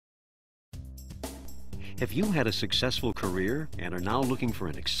Have you had a successful career and are now looking for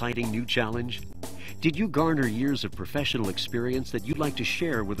an exciting new challenge? Did you garner years of professional experience that you'd like to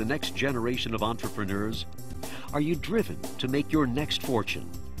share with the next generation of entrepreneurs? Are you driven to make your next fortune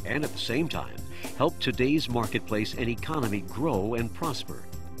and at the same time help today's marketplace and economy grow and prosper?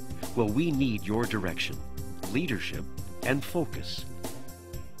 Well, we need your direction, leadership, and focus.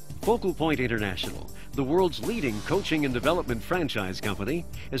 FocalPoint International, the world's leading coaching and development franchise company,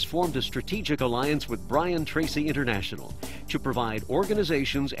 has formed a strategic alliance with Tracy International to provide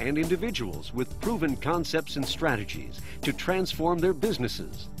organizations and individuals with proven concepts and strategies to transform their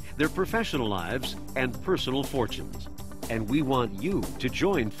businesses, their professional lives, and personal fortunes. And we want you to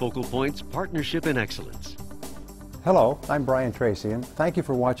join FocalPoint's Partnership in Excellence. Hello, I'm Tracy, and thank you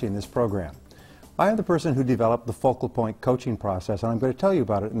for watching this program. I am the person who developed the FocalPoint coaching process, and I'm going to tell you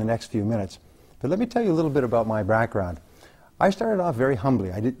about it in the next few minutes. But let me tell you a little bit about my background. I started off very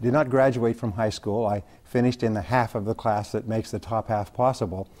humbly. I did not graduate from high school. I finished in the half of the class that makes the top half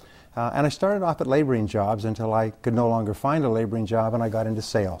possible. And I started off at laboring jobs until I could no longer find a laboring job, and I got into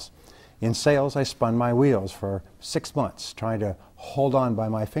sales. In sales, I spun my wheels for 6 months, trying to hold on by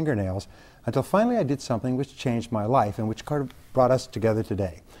my fingernails, until finally I did something which changed my life and which kind of brought us together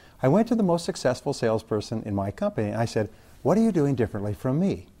today. I went to the most successful salesperson in my company, and I said, "What are you doing differently from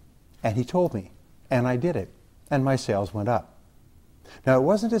me?" And he told me, and I did it, and my sales went up. Now, it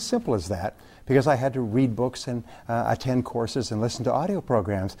wasn't as simple as that, because I had to read books and attend courses and listen to audio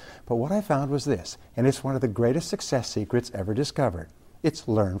programs, but what I found was this, and it's one of the greatest success secrets ever discovered. It's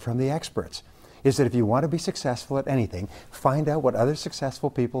learn from the experts. Is that if you want to be successful at anything, find out what other successful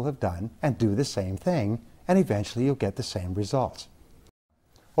people have done and do the same thing, and eventually you'll get the same results.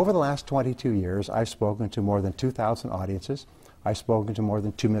 Over the last 22 years, I've spoken to more than 2,000 audiences. I've spoken to more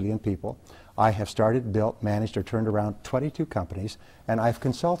than 2 million people. I have started, built, managed, or turned around 22 companies, and I've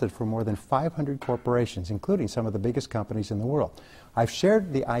consulted for more than 500 corporations, including some of the biggest companies in the world. I've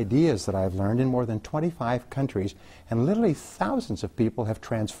shared the ideas that I've learned in more than 25 countries, and literally thousands of people have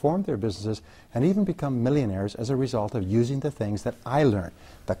transformed their businesses and even become millionaires as a result of using the things that I learned,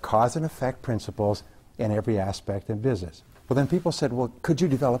 the cause and effect principles in every aspect of business. Well, then people said, well, could you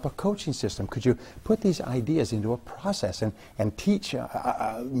develop a coaching system? Could you put these ideas into a process and teach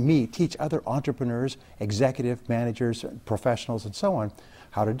teach other entrepreneurs, executive managers, professionals, and so on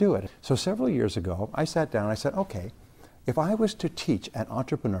how to do it? So several years ago, I sat down and I said, okay, if I was to teach an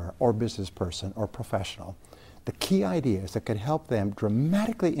entrepreneur or business person or professional the key ideas that could help them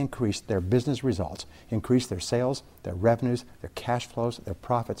dramatically increase their business results, increase their sales, their revenues, their cash flows, their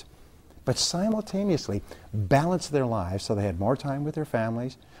profits, but simultaneously balance their lives so they had more time with their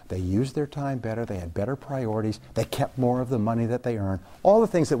families, they used their time better, they had better priorities, they kept more of the money that they earned, all the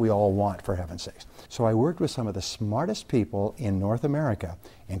things that we all want, for heaven's sakes. So I worked with some of the smartest people in North America,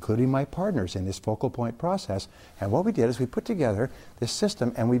 including my partners in this FocalPoint process, and what we did is we put together this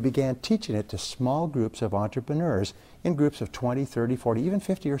system and we began teaching it to small groups of entrepreneurs in groups of 20, 30, 40, even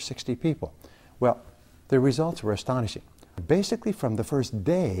 50 or 60 people. Well, the results were astonishing. Basically, from the first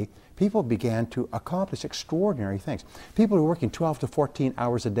day, people began to accomplish extraordinary things. People who were working 12 to 14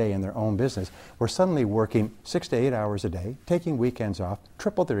 hours a day in their own business were suddenly working 6 to 8 hours a day, taking weekends off,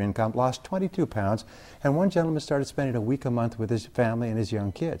 tripled their income, lost 22 pounds, and one gentleman started spending a week a month with his family and his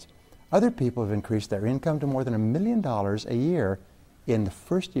young kids. Other people have increased their income to more than $1 million a year in the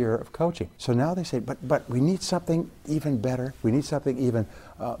first year of coaching. So now they say, but we need something even better. We need something even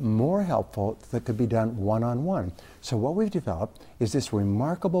more helpful that could be done one-on-one. So what we've developed is this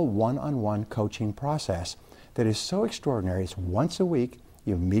remarkable one-on-one coaching process that is so extraordinary. It's once a week.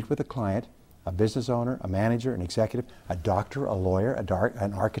 You meet with a client, a business owner, a manager, an executive, a doctor, a lawyer,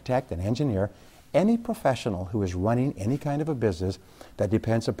 an architect, an engineer, any professional who is running any kind of a business that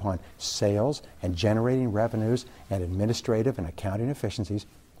depends upon sales and generating revenues and administrative and accounting efficiencies.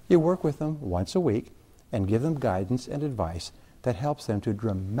 You work with them once a week and give them guidance and advice that helps them to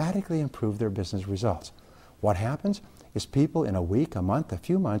dramatically improve their business results. What happens is people in a week, a month, a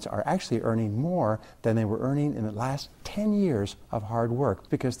few months are actually earning more than they were earning in the last 10 years of hard work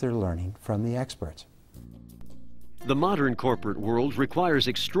because they're learning from the experts. The modern corporate world requires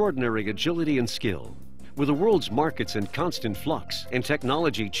extraordinary agility and skill. With the world's markets in constant flux and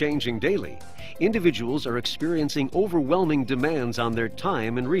technology changing daily, individuals are experiencing overwhelming demands on their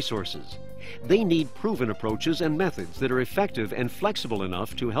time and resources. They need proven approaches and methods that are effective and flexible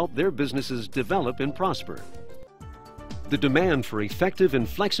enough to help their businesses develop and prosper. The demand for effective and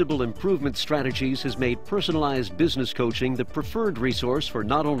flexible improvement strategies has made personalized business coaching the preferred resource for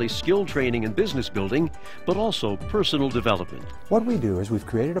not only skill training and business building, but also personal development. What we do is we've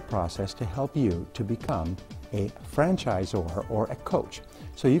created a process to help you to become a franchisor or a coach.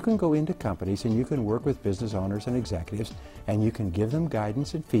 So you can go into companies and you can work with business owners and executives, and you can give them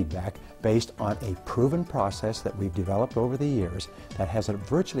guidance and feedback based on a proven process that we've developed over the years that has a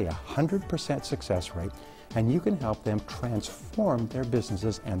virtually 100% success rate, and you can help them transform their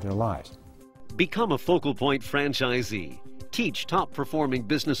businesses and their lives. Become a FocalPoint franchisee. Teach top-performing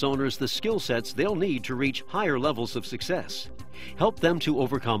business owners the skill sets they'll need to reach higher levels of success. Help them to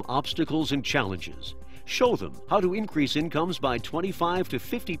overcome obstacles and challenges. Show them how to increase incomes by 25 to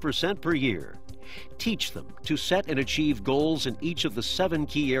 50% per year. Teach them to set and achieve goals in each of the 7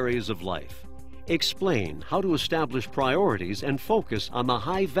 key areas of life. Explain how to establish priorities and focus on the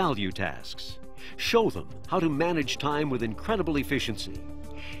high-value tasks. Show them how to manage time with incredible efficiency.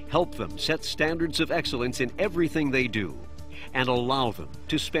 Help them set standards of excellence in everything they do. And allow them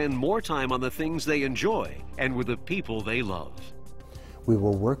to spend more time on the things they enjoy and with the people they love. We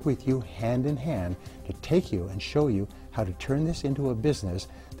will work with you hand in hand to take you and show you how to turn this into a business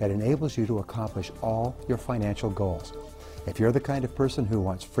that enables you to accomplish all your financial goals. If you're the kind of person who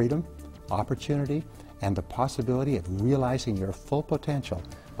wants freedom, opportunity, and the possibility of realizing your full potential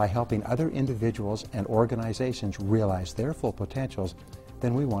by helping other individuals and organizations realize their full potentials,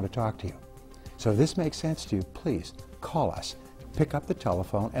 then we want to talk to you. So if this makes sense to you, please call us, pick up the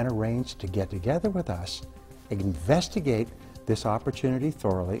telephone, and arrange to get together with us, investigate this opportunity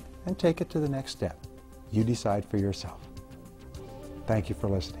thoroughly, and take it to the next step. You decide for yourself. Thank you for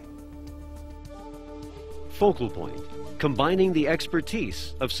listening. FocalPoint, combining the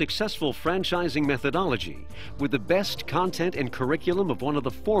expertise of successful franchising methodology with the best content and curriculum of one of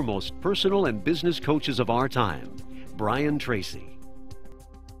the foremost personal and business coaches of our time, Brian Tracy.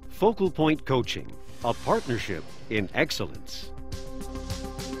 FocalPoint Coaching, a partnership in excellence.